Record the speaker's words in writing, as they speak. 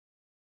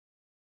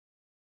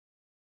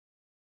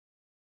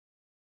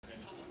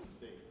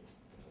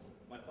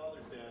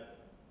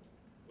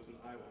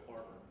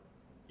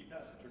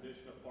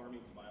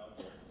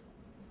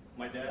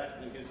My dad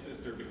and his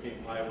sister became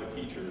Iowa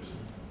teachers,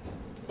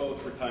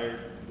 both retired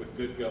with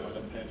good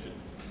government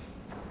pensions.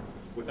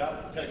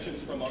 Without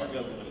protections from our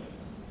government,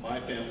 my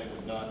family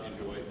would not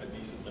enjoy a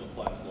decent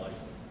middle-class life.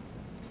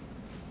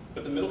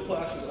 But the middle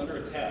class is under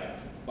attack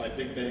by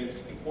big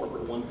banks and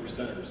corporate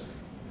one-percenters,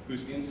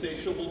 whose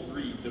insatiable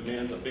greed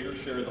demands a bigger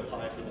share of the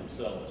pie for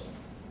themselves.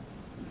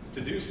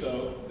 To do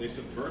so, they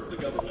subvert the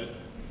government,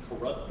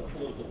 corrupt the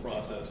political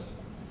process,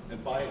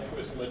 and buy and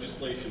twist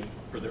legislation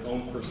for their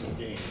own personal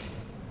gain.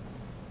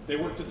 They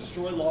work to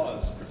destroy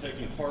laws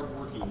protecting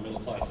hard-working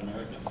middle-class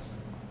Americans.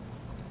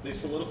 They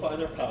solidify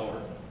their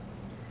power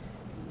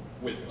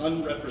with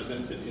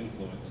unrepresented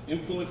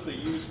influence they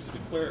use to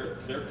declare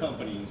their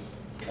companies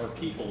are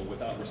people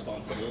without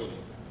responsibility.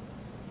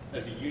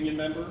 As a union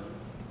member,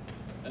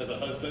 as a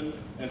husband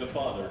and a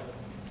father,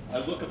 I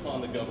look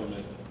upon the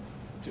government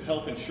to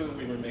help ensure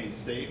we remain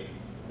safe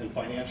and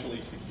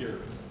financially secure.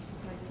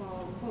 I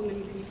saw so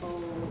many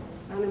people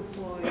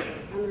unemployed,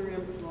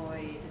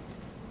 underemployed,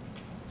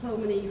 so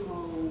many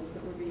homes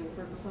that were being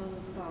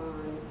foreclosed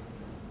on,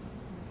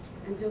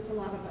 and just a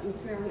lot of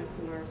unfairness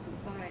in our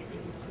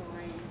society. So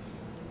I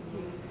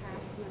became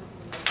passionate.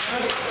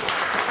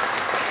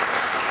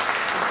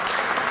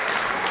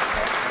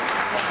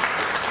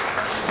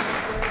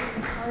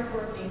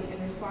 Hardworking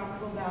and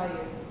responsible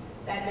values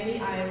that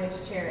many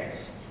Iowans cherish.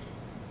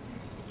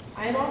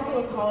 I am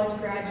also a college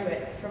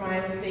graduate from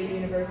Iowa State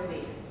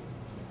University.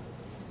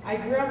 I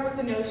grew up with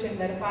the notion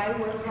that if I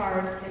work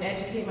hard and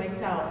educate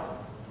myself,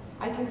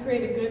 I can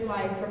create a good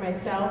life for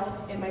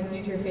myself and my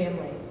future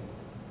family.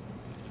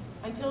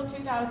 Until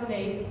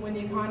 2008, when the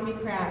economy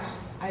crashed,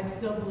 I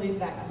still believed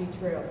that to be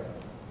true.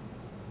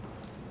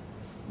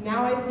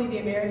 Now I see the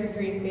American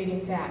dream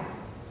fading fast.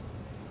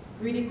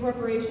 Greedy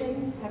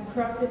corporations have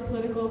corrupted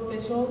political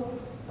officials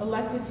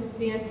elected to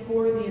stand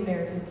for the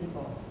American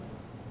people.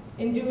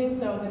 In doing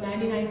so, the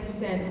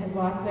 99% has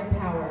lost their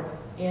power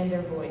and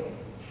their voice.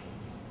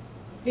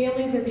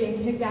 Families are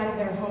being kicked out of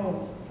their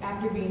homes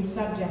after being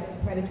subject to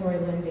predatory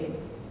lending.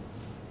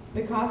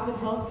 The cost of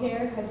health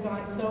care has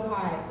gone so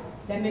high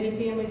that many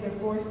families are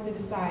forced to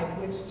decide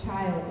which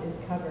child is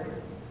covered.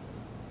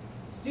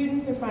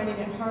 Students are finding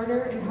it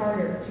harder and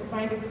harder to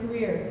find a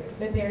career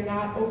that they are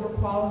not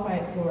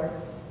overqualified for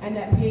and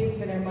that pays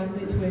for their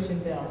monthly tuition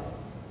bill.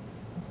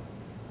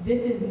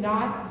 This is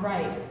not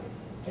right,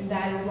 and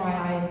that is why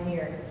I am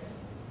here.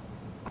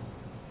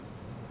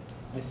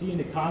 I see an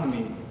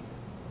economy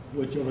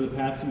which over the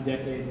past few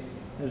decades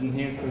has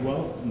enhanced the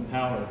wealth and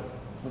power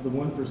of the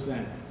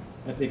 1%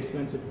 at the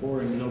expense of poor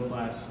and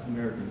middle-class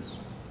Americans.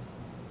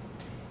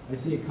 I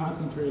see a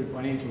concentrated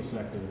financial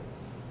sector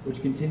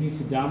which continues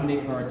to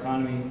dominate our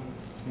economy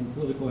and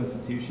political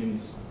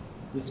institutions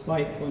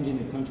despite plunging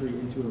the country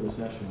into a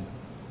recession.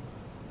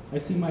 I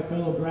see my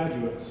fellow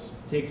graduates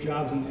take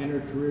jobs and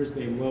enter careers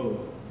they loathe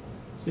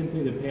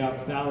simply to pay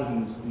off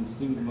thousands in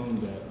student loan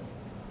debt.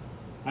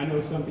 I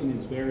know something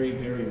is very,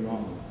 very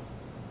wrong.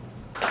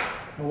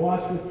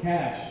 Awash with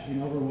cash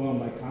and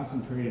overwhelmed by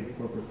concentrated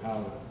corporate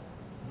power.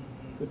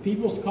 The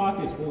People's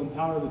Caucus will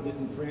empower the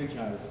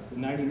disenfranchised, the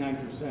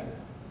 99%.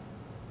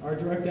 Our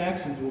direct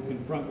actions will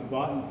confront the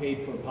bought and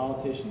paid for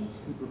politicians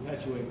who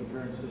perpetuate the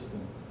current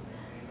system.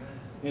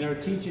 And our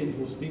teach-ins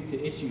will speak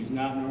to issues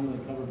not normally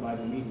covered by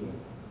the media.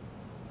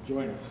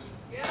 Join us.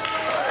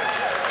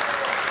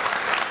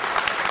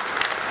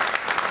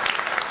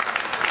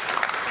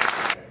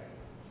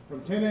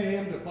 From 10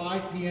 a.m. to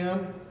 5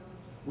 p.m.,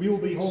 we will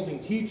be holding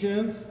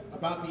teach-ins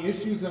about the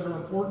issues that are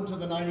important to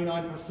the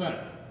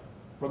 99%,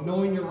 from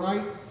knowing your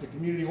rights to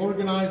community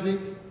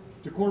organizing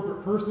to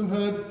corporate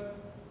personhood.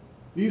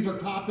 These are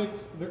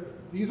topics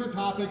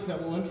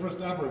that will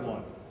interest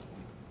everyone.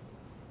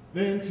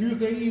 Then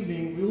Tuesday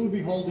evening, we will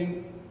be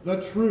holding the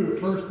true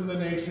First in the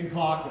Nation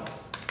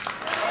caucus,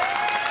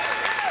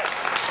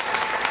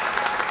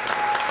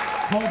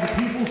 called the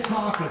People's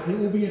Caucus. It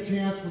will be a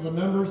chance for the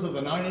members of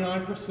the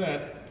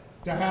 99%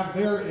 to have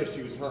their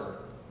issues heard.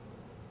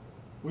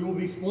 We will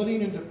be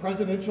splitting into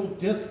presidential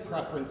disc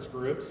preference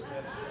groups,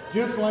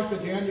 just like the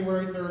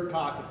January 3rd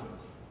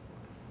caucuses.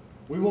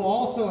 We will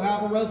also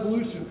have a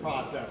resolution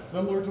process,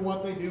 similar to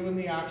what they do in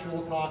the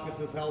actual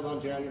caucuses held on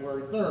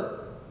January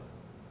 3rd.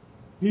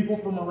 People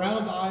from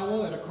around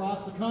Iowa and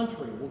across the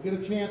country will get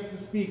a chance to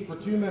speak for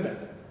 2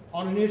 minutes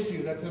on an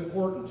issue that's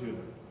important to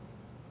them.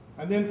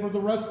 And then for the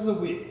rest of the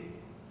week,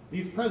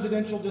 these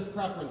presidential disc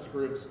preference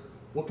groups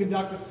will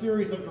conduct a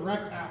series of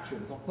direct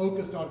actions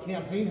focused on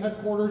campaign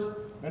headquarters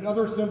and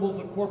other symbols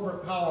of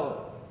corporate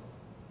power.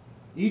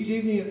 Each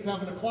evening at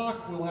 7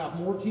 o'clock, we'll have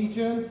more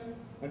teach-ins,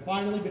 and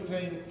finally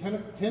between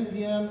 10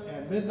 p.m.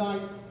 and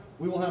midnight,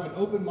 we will have an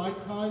open mic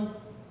time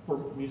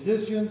for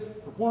musicians,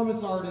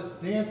 performance artists,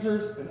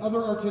 dancers, and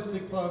other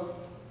artistic folks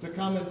to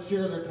come and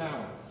share their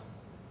talents.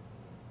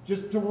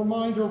 Just a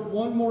reminder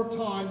one more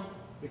time,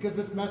 because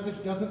this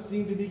message doesn't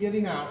seem to be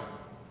getting out,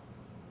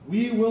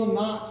 we will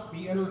not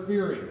be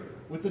interfering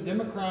with the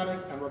Democratic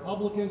and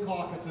Republican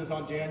caucuses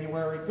on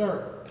January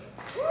 3rd.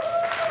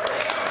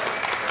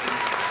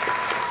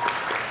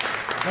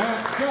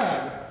 That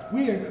said,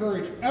 we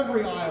encourage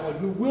every Iowan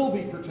who will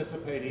be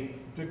participating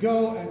to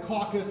go and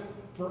caucus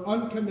for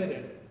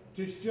uncommitted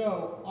to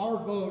show our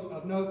vote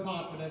of no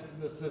confidence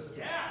in the system.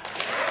 Yes.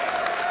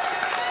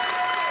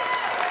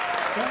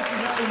 Thank you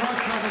very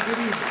much. Have a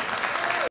good evening.